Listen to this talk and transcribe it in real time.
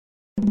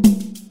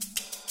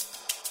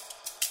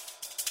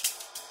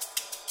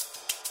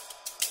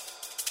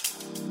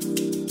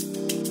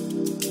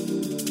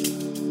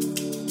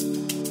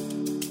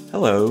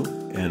Hello,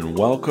 and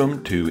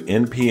welcome to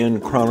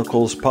NPN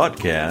Chronicles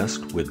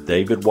podcast with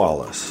David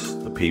Wallace,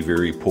 the PV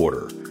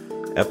Reporter.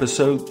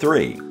 Episode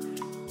 3,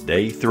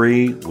 Day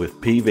 3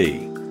 with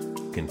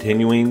PV,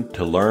 continuing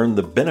to learn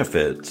the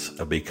benefits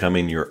of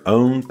becoming your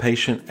own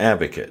patient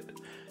advocate.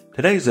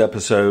 Today's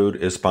episode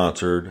is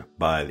sponsored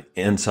by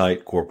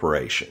Insight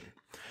Corporation.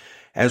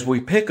 As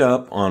we pick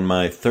up on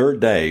my third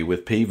day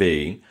with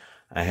PV,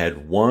 I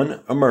had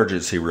one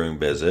emergency room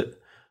visit,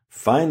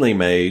 finally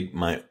made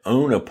my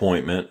own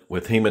appointment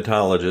with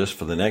hematologist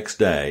for the next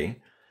day,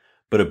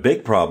 but a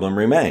big problem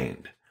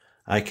remained.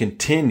 I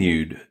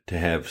continued to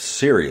have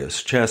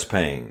serious chest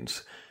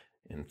pains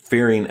and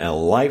fearing a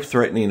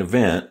life-threatening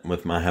event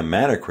with my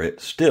hematocrit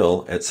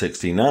still at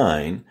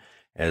 69,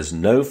 as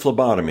no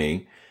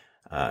phlebotomy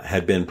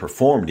had been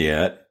performed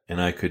yet, and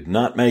I could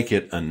not make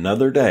it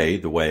another day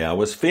the way I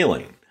was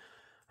feeling.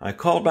 I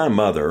called my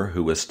mother,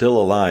 who was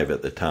still alive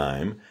at the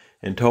time,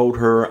 and told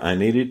her I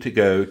needed to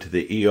go to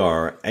the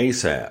ER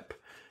ASAP.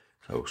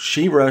 So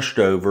she rushed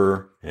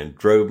over and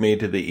drove me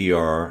to the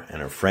ER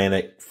in a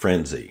frantic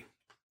frenzy.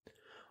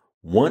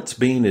 Once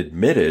being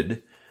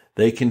admitted,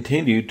 they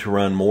continued to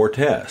run more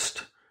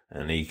tests,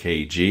 an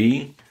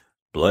EKG,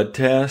 blood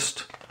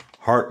test,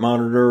 heart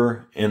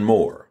monitor, and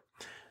more.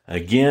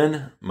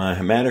 Again, my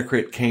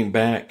hematocrit came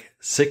back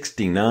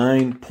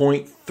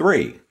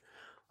 69.3,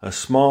 a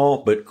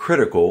small but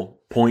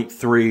critical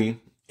 0.3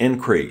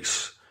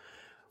 increase.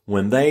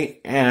 When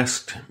they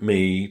asked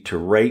me to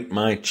rate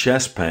my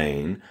chest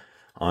pain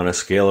on a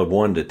scale of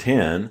 1 to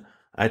 10,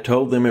 I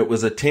told them it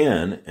was a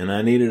 10 and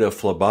I needed a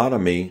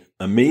phlebotomy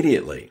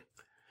immediately.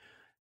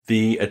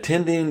 The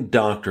attending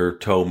doctor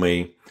told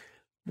me,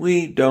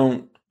 "We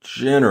don't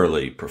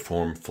generally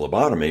perform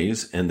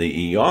phlebotomies in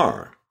the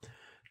ER."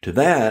 To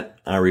that,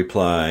 I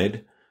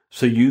replied,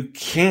 "So you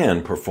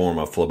can perform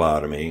a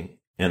phlebotomy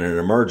in an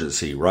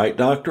emergency, right,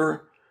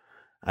 doctor?"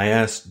 I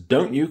asked,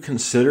 "Don't you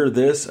consider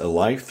this a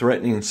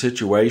life-threatening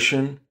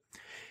situation?"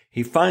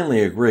 He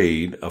finally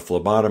agreed a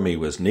phlebotomy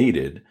was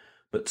needed,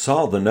 but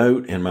saw the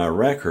note in my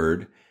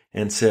record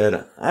and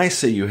said, "I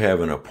see you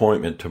have an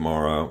appointment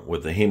tomorrow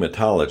with the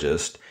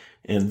hematologist,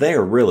 and they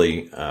are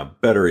really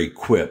better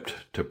equipped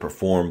to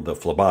perform the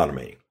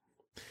phlebotomy."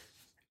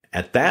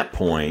 At that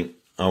point,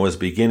 I was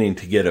beginning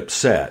to get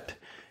upset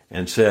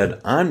and said,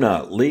 "I'm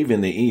not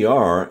leaving the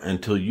ER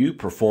until you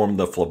perform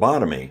the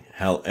phlebotomy,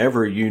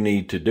 however you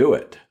need to do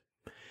it."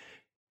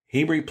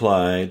 He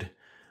replied,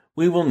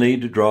 "We will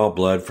need to draw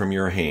blood from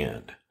your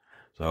hand."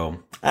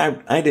 So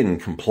I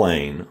didn't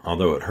complain,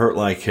 although it hurt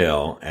like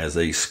hell as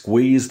they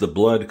squeezed the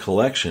blood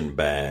collection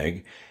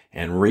bag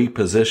and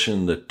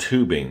repositioned the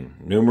tubing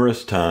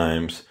numerous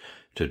times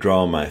to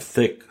draw my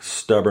thick,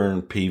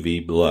 stubborn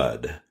PV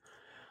blood.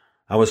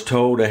 I was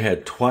told I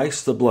had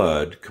twice the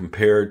blood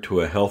compared to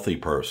a healthy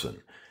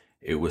person.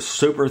 It was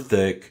super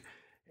thick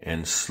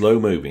and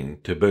slow-moving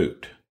to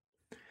boot.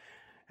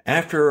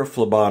 After a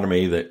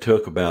phlebotomy that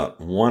took about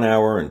 1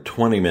 hour and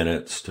 20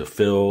 minutes to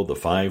fill the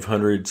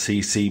 500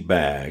 cc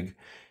bag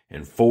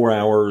and 4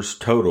 hours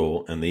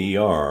total in the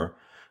ER,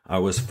 I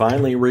was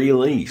finally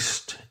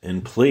released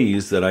and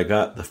pleased that I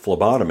got the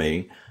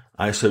phlebotomy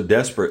I so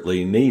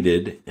desperately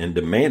needed and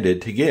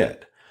demanded to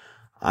get.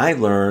 I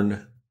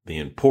learned the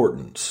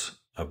importance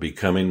of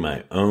becoming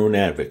my own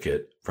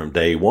advocate from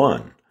day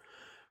one.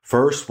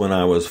 First, when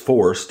I was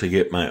forced to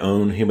get my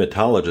own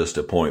hematologist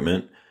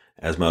appointment,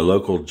 as my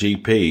local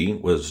GP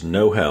was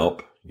no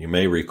help. You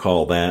may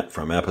recall that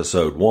from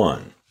episode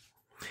 1.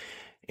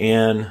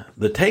 And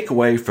the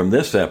takeaway from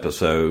this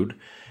episode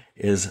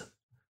is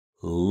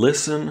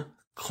listen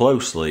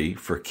closely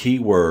for key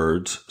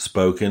words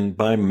spoken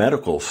by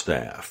medical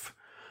staff.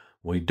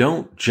 We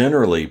don't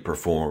generally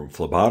perform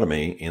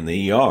phlebotomy in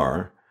the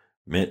ER.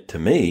 Meant to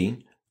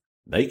me,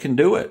 they can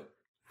do it.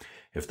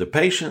 If the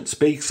patient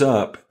speaks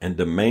up and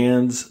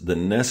demands the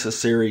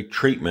necessary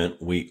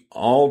treatment we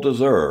all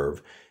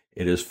deserve,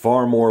 it is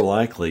far more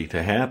likely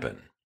to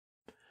happen.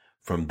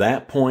 From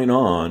that point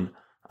on,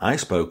 I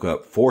spoke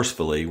up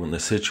forcefully when the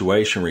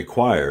situation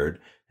required,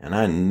 and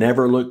I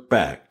never looked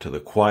back to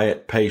the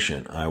quiet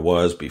patient I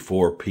was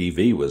before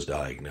PV was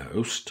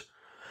diagnosed.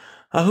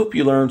 I hope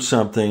you learned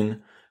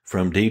something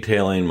from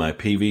detailing my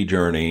PV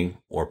journey,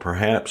 or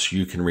perhaps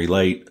you can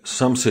relate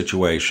some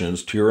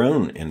situations to your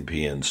own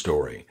NPN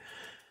story.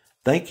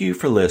 Thank you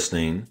for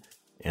listening,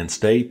 and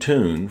stay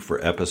tuned for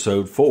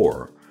episode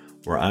 4,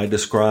 where I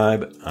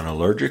describe an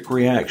allergic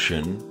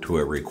reaction to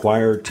a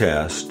required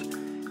test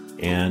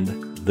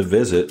and the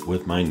visit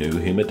with my new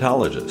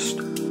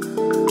hematologist.